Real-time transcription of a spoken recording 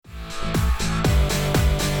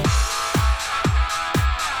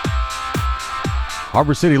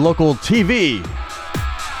Harbor City Local TV.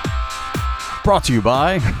 Brought to you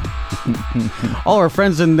by all our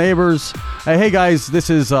friends and neighbors. Hey guys, this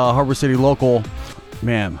is Harbor City Local.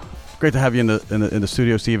 Man, great to have you in the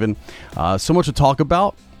studio, Stephen. So much to talk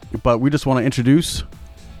about, but we just want to introduce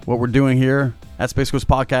what we're doing here at Space Coast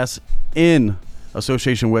Podcast in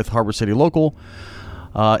association with Harbor City Local.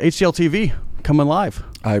 HCL TV coming live.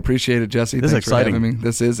 I appreciate it, Jesse. This Thanks is exciting. for having me.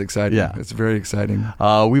 This is exciting. Yeah. It's very exciting.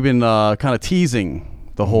 We've been kind of teasing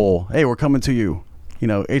the whole, hey, we're coming to you. You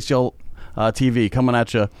know, HCL TV coming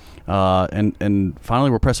at you. And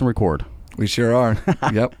finally, we're pressing record. We sure are.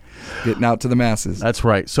 Yep. Getting out to the masses. That's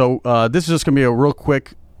right. So this is just going to be a real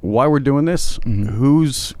quick why we're doing this,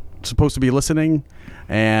 who's supposed to be listening,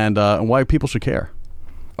 and why people should care.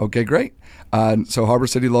 Okay, great. So Harbor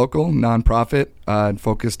City Local, nonprofit,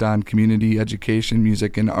 focused on community education,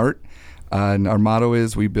 music, and art. And our motto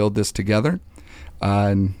is we build this together.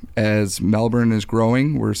 And as Melbourne is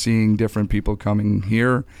growing, we're seeing different people coming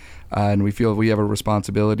here. And we feel we have a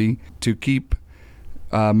responsibility to keep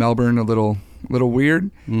Melbourne a little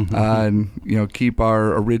weird, and keep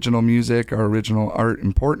our original music, our original art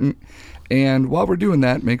important. And while we're doing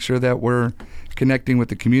that, make sure that we're connecting with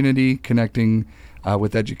the community, connecting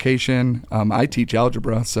with education. I teach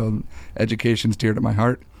algebra, so education's dear to my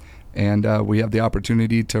heart, and we have the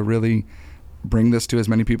opportunity to really bring this to as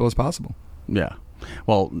many people as possible. Yeah.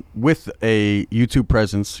 Well, with a YouTube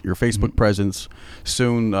presence, your Facebook presence,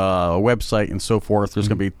 soon a website and so forth, there's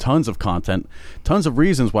going to be tons of content, tons of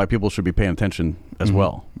reasons why people should be paying attention as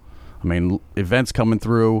well. I mean, events coming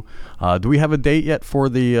through. Do we have a date yet for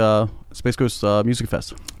the Space Coast Music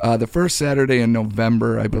Fest? The first Saturday in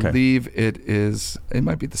November, I believe it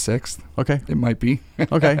might be the 6th. Okay. It might be.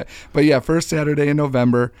 Okay. But yeah, first Saturday in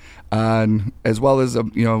November, as well as,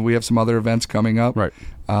 we have some other events coming up. Right.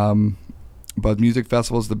 But Music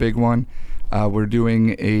Festival is the big one. We're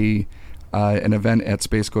doing an event at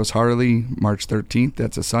Space Coast Harley, March 13th.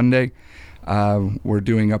 That's a Sunday. We're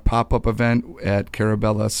doing a pop-up event at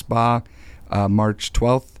Carabella Spa, March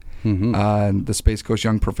 12th. The Space Coast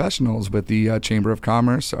Young Professionals with the Chamber of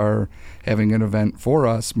Commerce are having an event for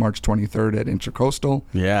us March 23rd at Intracoastal.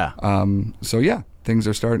 Yeah. So yeah, things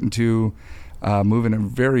are starting to move in a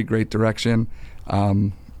very great direction.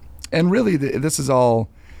 And really, this is all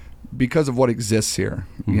because of what exists here.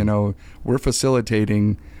 We're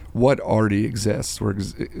facilitating what already exists. We're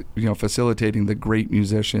facilitating the great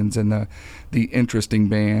musicians and the interesting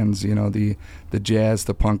bands, the jazz,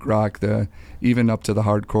 the punk rock, even up to the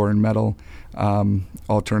hardcore and metal,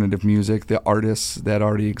 alternative music, the artists that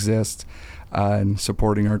already exist, and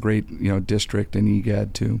supporting our great district and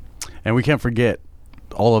EGAD too. And we can't forget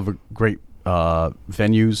all of the great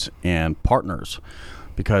venues and partners.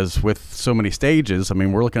 Because with so many stages, I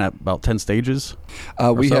mean, we're looking at about 10 stages.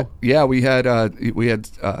 We had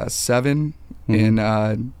 7 in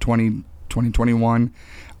 2021,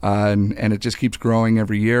 and it just keeps growing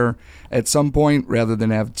every year. At some point, rather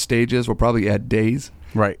than have stages, we'll probably add days,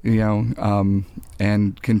 right?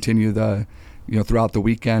 And continue throughout the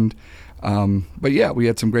weekend. But yeah, we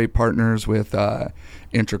had some great partners with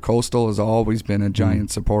Intracoastal has always been a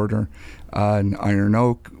giant supporter. Iron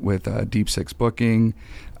Oak with Deep Six Booking,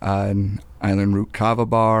 Island Root Kava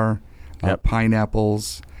Bar,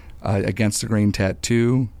 Pineapples, Against the Grain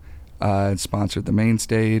Tattoo, sponsored the main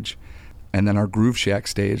stage. And then our Groove Shack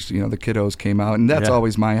stage, the kiddos came out. And that's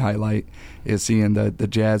always my highlight, is seeing the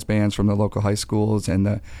jazz bands from the local high schools and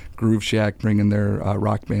the Groove Shack bringing their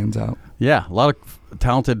rock bands out. Yeah, a lot of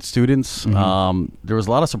talented students. There was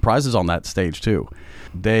a lot of surprises on that stage, too.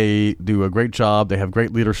 They do a great job. They have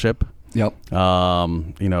great leadership. Yep.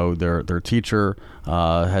 Their teacher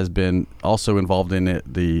has been also involved in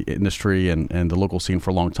the industry and the local scene for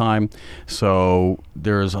a long time. So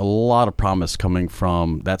there's a lot of promise coming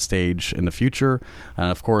from that stage in the future.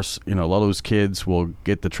 And of course, a lot of those kids will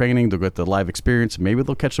get the training, they'll get the live experience. Maybe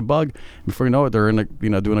they'll catch a bug. Before you know it, they're in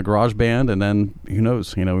doing a garage band, and then who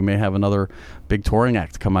knows? We may have another big touring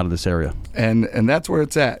act come out of this area. And that's where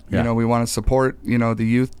it's at. Yeah. We want to support the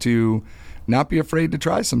youth to not be afraid to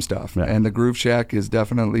try some stuff. Yeah. And the Groove Shack is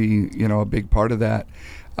definitely, a big part of that.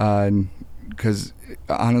 Because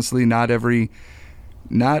honestly, not every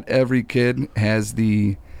kid has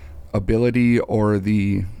the ability or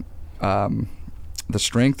the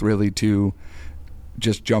strength really to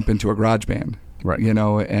just jump into a garage band. Right.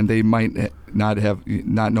 And they might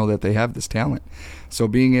not know that they have this talent. So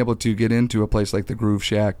being able to get into a place like the Groove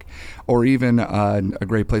Shack, or even a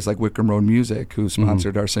great place like Wickham Road Music, who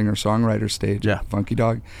sponsored our singer-songwriter stage, Funky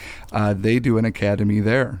Dog, they do an academy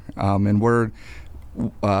there. And we're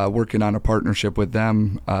working on a partnership with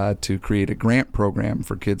them to create a grant program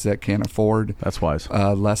for kids that can't afford That's wise.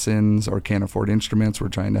 lessons or can't afford instruments. We're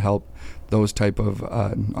trying to help those type of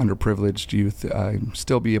underprivileged youth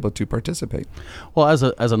still be able to participate. Well, as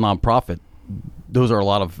a nonprofit, those are a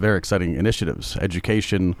lot of very exciting initiatives.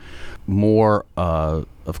 Education, more,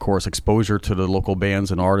 of course, exposure to the local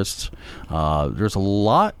bands and artists. There's a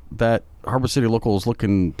lot that Harbor City Local is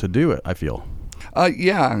looking to do, I feel.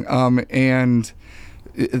 And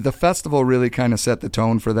the festival really kind of set the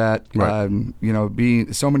tone for that. Right.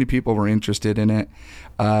 So many people were interested in it.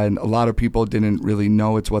 And a lot of people didn't really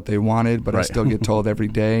know it's what they wanted, but I Right. still get told every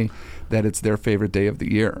day that it's their favorite day of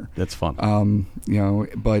the year. That's fun.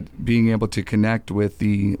 But being able to connect with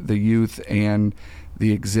the youth and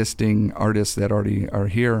the existing artists that already are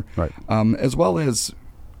here, Right. As well as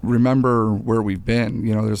remember where we've been.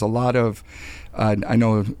 There's a lot of, I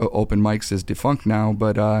know open mics is defunct now,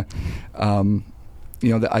 but I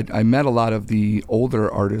met a lot of the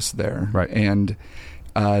older artists there, Right. and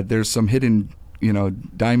there's some hidden,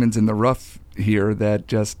 diamonds in the rough here that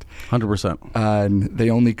just 100%. they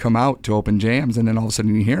only come out to open jams, and then all of a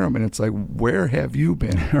sudden you hear them, and it's like, where have you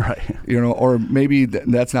been? Right. Or maybe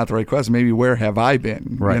that's not the right question. Maybe where have I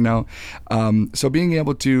been? Right. So being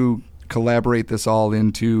able to collaborate this all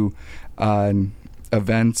into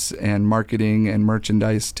events and marketing and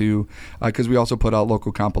merchandise to, because we also put out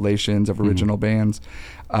local compilations of original bands,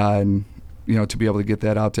 to be able to get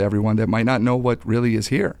that out to everyone that might not know what really is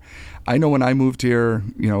here. I know when I moved here,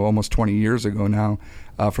 almost 20 years ago now,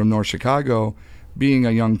 from North Chicago, being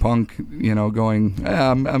a young punk, going,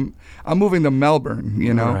 I'm moving to Melbourne,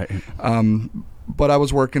 Right. But I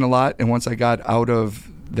was working a lot, and once I got out of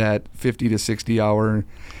that 50 to 60 hour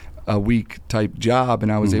a week type job,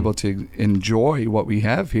 and I was able to enjoy what we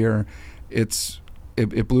have here,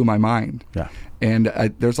 it blew my mind. Yeah. And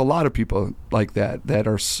there's a lot of people like that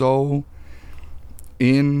are so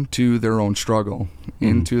into their own struggle,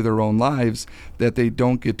 into their own lives, that they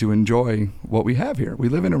don't get to enjoy what we have here. We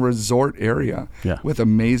live in a resort area with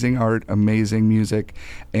amazing art, amazing music,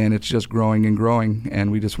 and it's just growing and growing.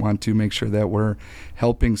 And we just want to make sure that we're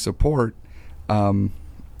helping support the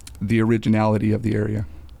originality of the area.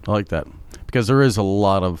 I like that, because there is a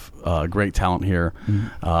lot of great talent here,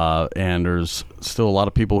 and there's still a lot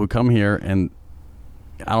of people who come here, and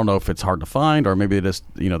I don't know if it's hard to find, or maybe just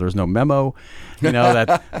there's no memo,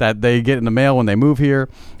 that they get in the mail when they move here.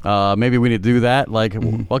 Maybe we need to do that. Like,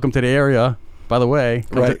 welcome to the area. By the way,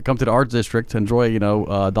 come to the Arts District, enjoy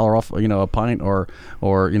 $1 off, a pint or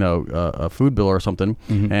a food bill or something,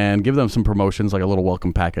 and give them some promotions, like a little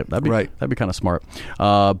welcome packet. That'd be kind of smart.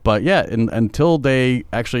 But yeah, until they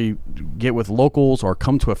actually get with locals or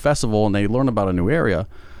come to a festival and they learn about a new area.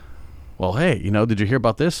 Well, hey, did you hear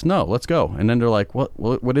about this? No, let's go. And then they're like,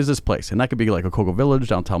 what is this place? And that could be like a Cocoa Village,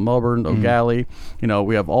 downtown Melbourne, O'Galley.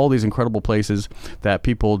 We have all these incredible places that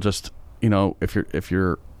people just, if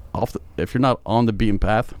you're not on the beaten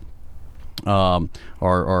path,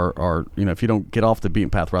 or if you don't get off the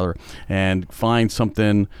beaten path rather, and find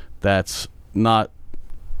something that's not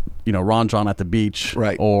Ron John at the beach,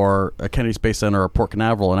 right, or a Kennedy Space Center or Port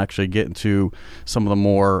Canaveral, and actually get into some of the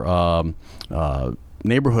more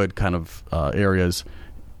neighborhood kind of areas,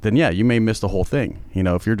 then yeah, you may miss the whole thing.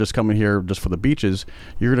 If you're just coming here just for the beaches,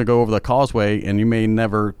 you're going to go over the causeway, and you may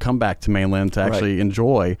never come back to mainland to actually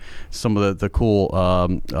enjoy some of the cool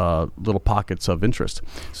little pockets of interest.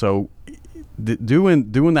 So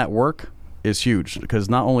doing that work is huge, because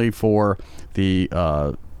not only for the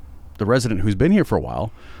resident who's been here for a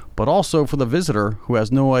while, but also for the visitor who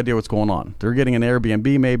has no idea what's going on. They're getting an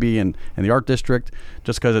Airbnb maybe in the Art District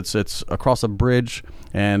just because it's across a bridge,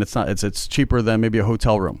 and it's cheaper than maybe a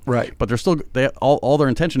hotel room. Right. But they're still all their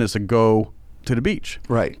intention is to go to the beach.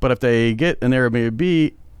 Right. But if they get an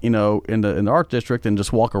Airbnb, in the Art District and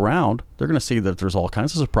just walk around, they're going to see that there's all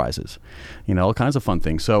kinds of surprises, all kinds of fun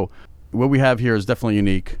things. So what we have here is definitely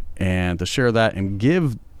unique, and to share that and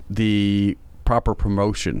give the proper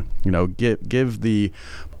promotion, give the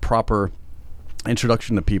proper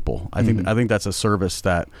introduction to people. I think that's a service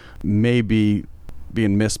that may be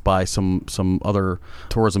being missed by some other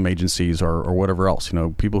tourism agencies or whatever else.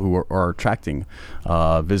 People who are attracting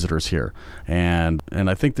visitors here, and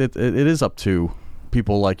I think that it is up to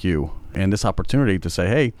people like you and this opportunity to say,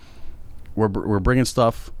 hey, we're bringing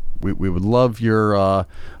stuff. We would love your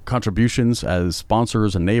contributions as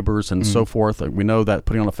sponsors and neighbors and so forth. We know that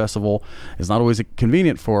putting on a festival is not always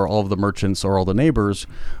convenient for all of the merchants or all the neighbors,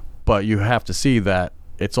 but you have to see that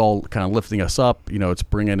it's all kind of lifting us up. It's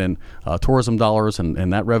bringing in tourism dollars,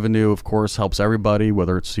 and that revenue, of course, helps everybody,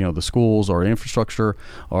 whether it's the schools or infrastructure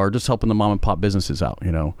or just helping the mom and pop businesses out.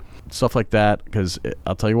 stuff like that. Because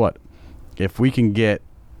I'll tell you what, if we can get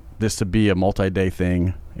this to be a multi-day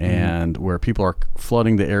thing, and where people are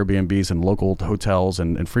flooding the Airbnbs and local hotels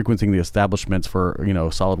and frequenting the establishments for,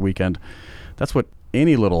 a solid weekend, that's what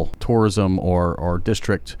any little tourism or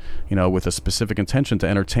district, with a specific intention to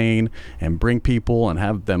entertain and bring people and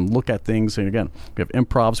have them look at things. And again, we have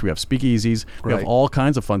improvs, we have speakeasies, we have all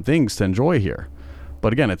kinds of fun things to enjoy here.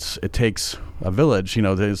 But again, it takes a village,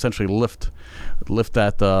 to essentially lift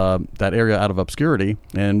that area out of obscurity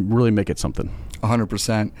and really make it something.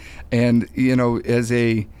 100%. And, as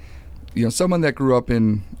a, someone that grew up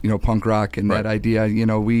in, punk rock and that idea,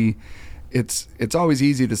 it's always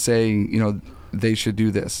easy to say, they should do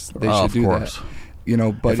this. They should do that.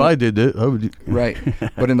 But if I did it, I would. Right.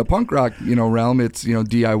 But in the punk rock, realm, it's,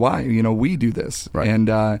 DIY, we do this.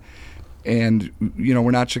 Right. And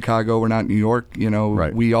we're not Chicago, we're not New York,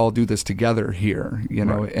 right. We all do this together here,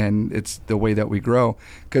 right. And it's the way that we grow,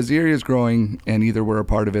 because the area is growing and either we're a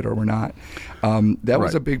part of it or we're not. That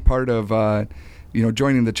was a big part of,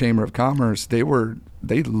 joining the Chamber of Commerce. They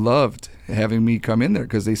loved having me come in there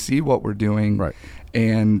because they see what we're doing. Right.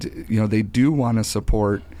 And, they do want to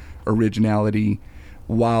support originality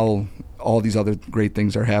while all these other great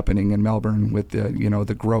things are happening in Melbourne with the,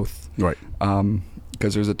 the growth. Right.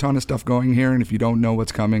 Because there's a ton of stuff going here, and if you don't know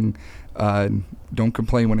what's coming, don't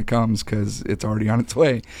complain when it comes, because it's already on its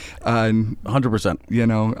way.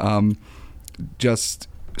 100%. Just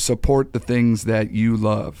support the things that you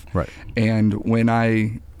love. Right. And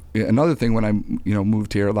another thing, when I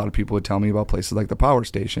moved here, a lot of people would tell me about places like the Power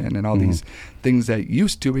Station and all these things that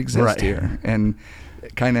used to exist here, and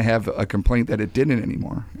kind of have a complaint that it didn't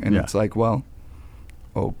anymore. And it's like, well,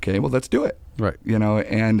 okay, well, let's do it. Right.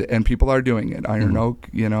 And people are doing it. Iron Oak,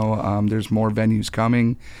 there's more venues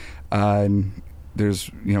coming.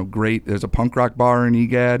 There's, there's a punk rock bar in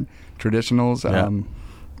Egad, Traditionals.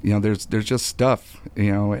 There's just stuff,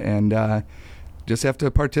 and just have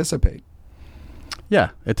to participate. Yeah,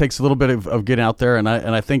 it takes a little bit of getting out there, and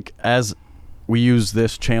I think as we use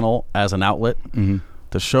this channel as an outlet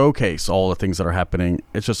to showcase all the things that are happening,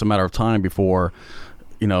 it's just a matter of time before,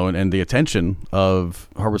 and the attention of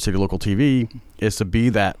Harbor City Local TV is to be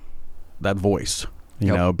that voice,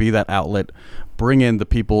 be that outlet, bring in the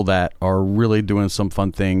people that are really doing some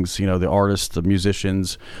fun things, the artists, the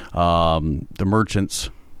musicians, the merchants,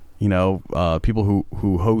 people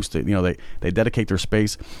who host it, they dedicate their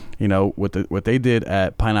space, what they did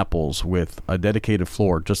at Pineapples with a dedicated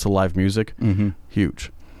floor just to live music,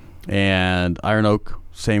 huge. And Iron Oak,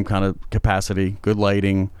 same kind of capacity, good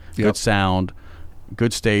lighting, good sound,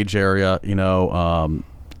 good stage area,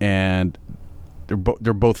 and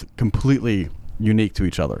they're both completely unique to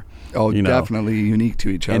each other. Oh, definitely unique to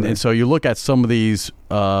each other. And so you look at some of these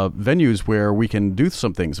venues where we can do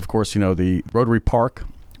some things. Of course, the Rotary Park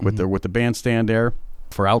with the bandstand there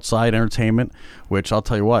for outside entertainment, which I'll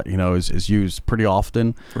tell you what, is used pretty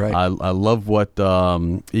often. Right. I love what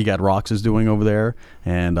EGAD Rocks is doing over there,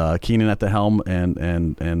 and Keenan at the helm,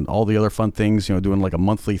 and all the other fun things, doing like a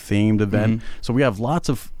monthly themed event. So we have lots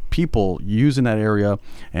of people using that area,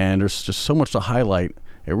 and there's just so much to highlight.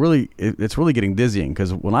 It's really getting dizzying,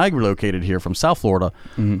 because when I relocated here from South Florida,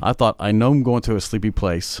 I thought, I know I'm going to a sleepy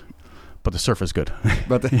place, but the surf is good.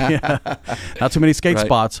 But not too many skate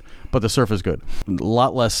spots, but the surf is good. A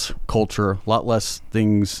lot less culture, a lot less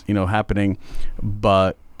things, happening,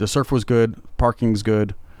 but the surf was good, parking's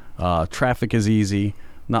good, traffic is easy,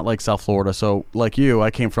 not like South Florida. So like you,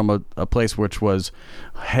 I came from a place which was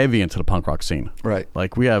heavy into the punk rock scene. Right.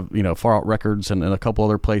 Like we have, Far Out Records and a couple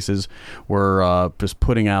other places were just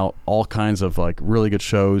putting out all kinds of like really good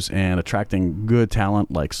shows and attracting good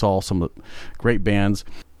talent, like saw some of the great bands.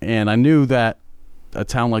 And I knew that a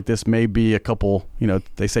town like this may be a couple,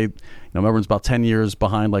 they say, Melbourne's about 10 years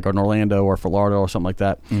behind like an Orlando or Fort Lauderdale or something like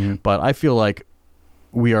that. But I feel like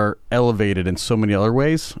we are elevated in so many other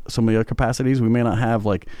ways, so many other capacities. We may not have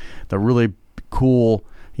like the really cool,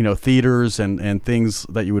 theaters and things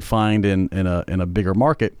that you would find in a bigger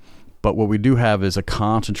market. But what we do have is a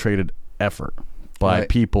concentrated effort by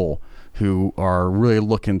people who are really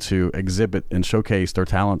looking to exhibit and showcase their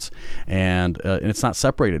talents, and it's not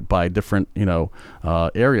separated by different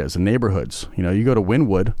areas and neighborhoods. You go to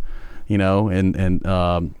Wynwood,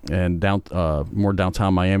 and down more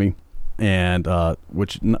downtown Miami, and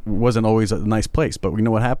which wasn't always a nice place, but you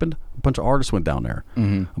know what happened? A bunch of artists went down there,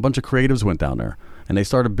 a bunch of creatives went down there, and they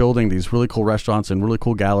started building these really cool restaurants and really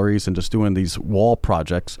cool galleries and just doing these wall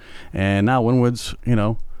projects. And now Wynwood's,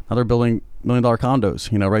 now they're building $1 million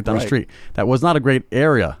condos, right down the street. That was not a great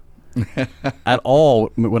area at all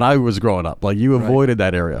when I was growing up. Like you avoided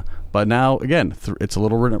that area. But now, again, it's a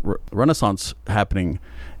little renaissance happening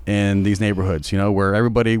in these neighborhoods, where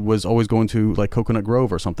everybody was always going to like Coconut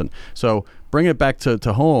Grove or something. So bring it back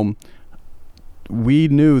to home. We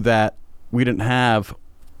knew that we didn't have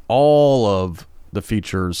all of the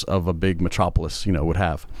features of a big metropolis, would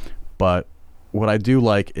have. But what I do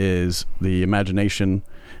like is the imagination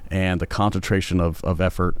and the concentration of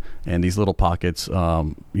effort and these little pockets, here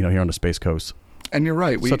on the Space Coast. And you're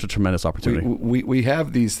right. Such a tremendous opportunity. We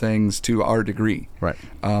have these things to our degree. Right.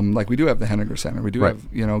 Like we do have the Henniger Center. We do right.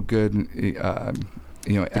 have, good,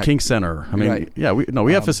 the King Center. I mean, right. yeah,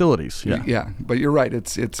 we have facilities. Yeah. Yeah. But you're right.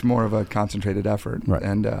 It's more of a concentrated effort. Right.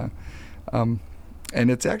 And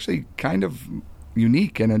it's actually kind of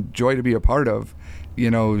unique and a joy to be a part of.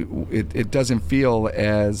 It doesn't feel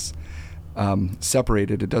as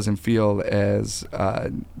separated. It doesn't feel as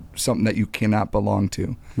something that you cannot belong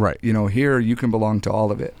to. Right. Here you can belong to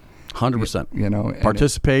all of it. 100%.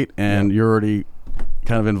 Participate, and you're already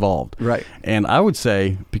kind of involved. Right. And I would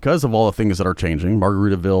say, because of all the things that are changing,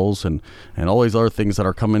 Margaritavilles and all these other things that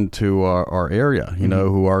are coming to our area,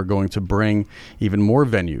 who are going to bring even more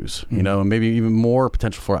venues, and maybe even more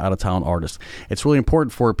potential for out-of-town artists. It's really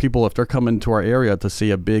important for people, if they're coming to our area, to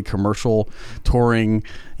see a big commercial touring,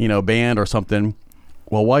 band or something.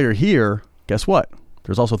 Well, while you're here, guess what?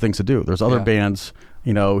 There's also things to do. There's other bands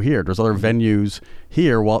here. There's other venues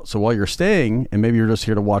here. So while you're staying, and maybe you're just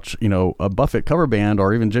here to watch, a Buffett cover band,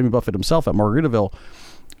 or even Jimmy Buffett himself at Margaritaville,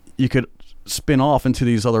 you could spin off into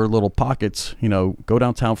these other little pockets, go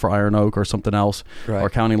downtown for Iron Oak or something else, right. or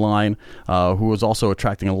County Line, who was also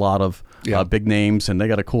attracting a lot of big names, and they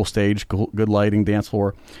got a cool stage, good lighting, dance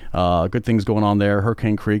floor, good things going on there.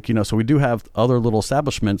 Hurricane Creek, so we do have other little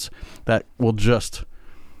establishments that will just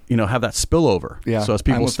have that spillover. Yeah. So as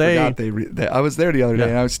people stay, I was there the other day,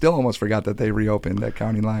 and I still almost forgot that they reopened at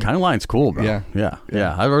County Line. County Line's cool, bro. Yeah.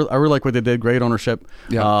 I really like what they did. Great ownership.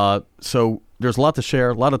 Yeah. So there's a lot to share,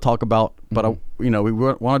 a lot to talk about, but we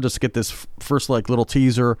want to just get this first little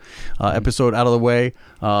teaser episode out of the way.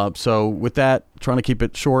 So with that, trying to keep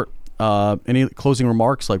it short. Any closing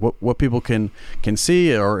remarks, like what people can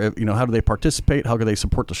see, or how do they participate? How can they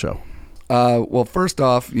support the show? Well, first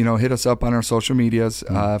off, hit us up on our social medias,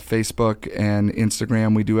 Facebook and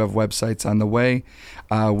Instagram. We do have websites on the way.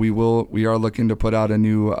 We are looking to put out a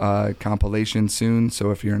new compilation soon.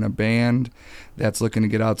 So if you're in a band that's looking to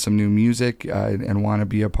get out some new music and want to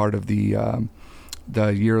be a part of the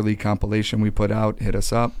yearly compilation we put out, hit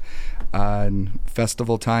us up. And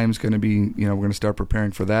festival time's going to be, we're going to start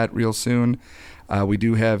preparing for that real soon. We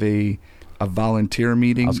do have a volunteer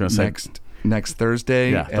meeting next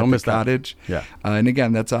Thursday at the Cottage. Yeah. And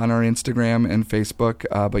again, that's on our Instagram and Facebook.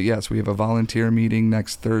 But yes, we have a volunteer meeting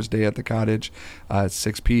next Thursday at the Cottage at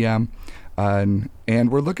 6 p.m. And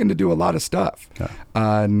we're looking to do a lot of stuff.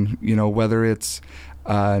 Yeah. Whether it's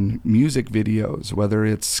music videos, whether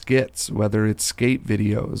it's skits, whether it's skate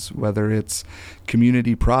videos, whether it's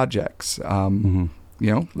community projects.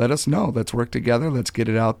 Let us know. Let's work together. Let's get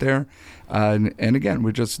it out there. And again,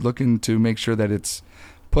 we're just looking to make sure that it's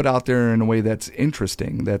put out there in a way that's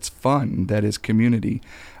interesting, that's fun, that is community.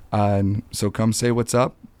 So come say what's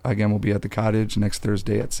up. Again, we'll be at the Cottage next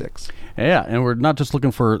Thursday at 6. Yeah, and we're not just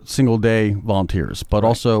looking for single-day volunteers, but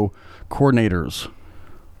also coordinators,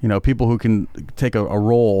 people who can take a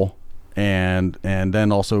role and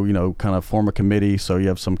then also, kind of form a committee. So you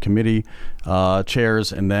have some committee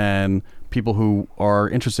chairs, and then people who are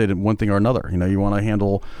interested in one thing or another. You want to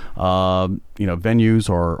handle, venues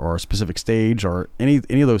or a specific stage or any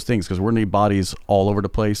of those things, because we're going to need bodies all over the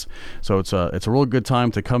place. So it's a real good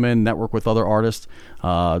time to come in, network with other artists,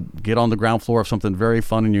 get on the ground floor of something very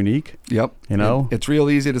fun and unique. Yep. It's real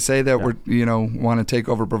easy to say that we're, want to take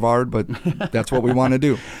over Brevard, but that's what we want to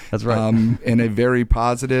do. That's right. In a very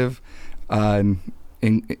positive,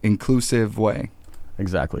 inclusive way.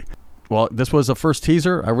 Exactly. Well, this was a first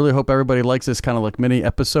teaser. I really hope everybody likes this kind of like mini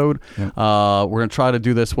episode. Yeah. We're going to try to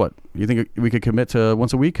do this. What, you think we could commit to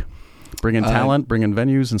once a week? Bring in talent, bring in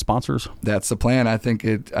venues and sponsors? That's the plan. I think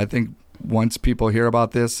once people hear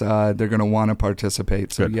about this, they're going to want to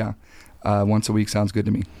participate. So, good. Once a week sounds good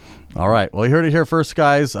to me. All right. Well, you heard it here first,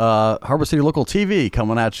 guys. Harbor City Local TV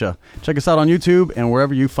coming at you. Check us out on YouTube and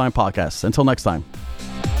wherever you find podcasts. Until next time.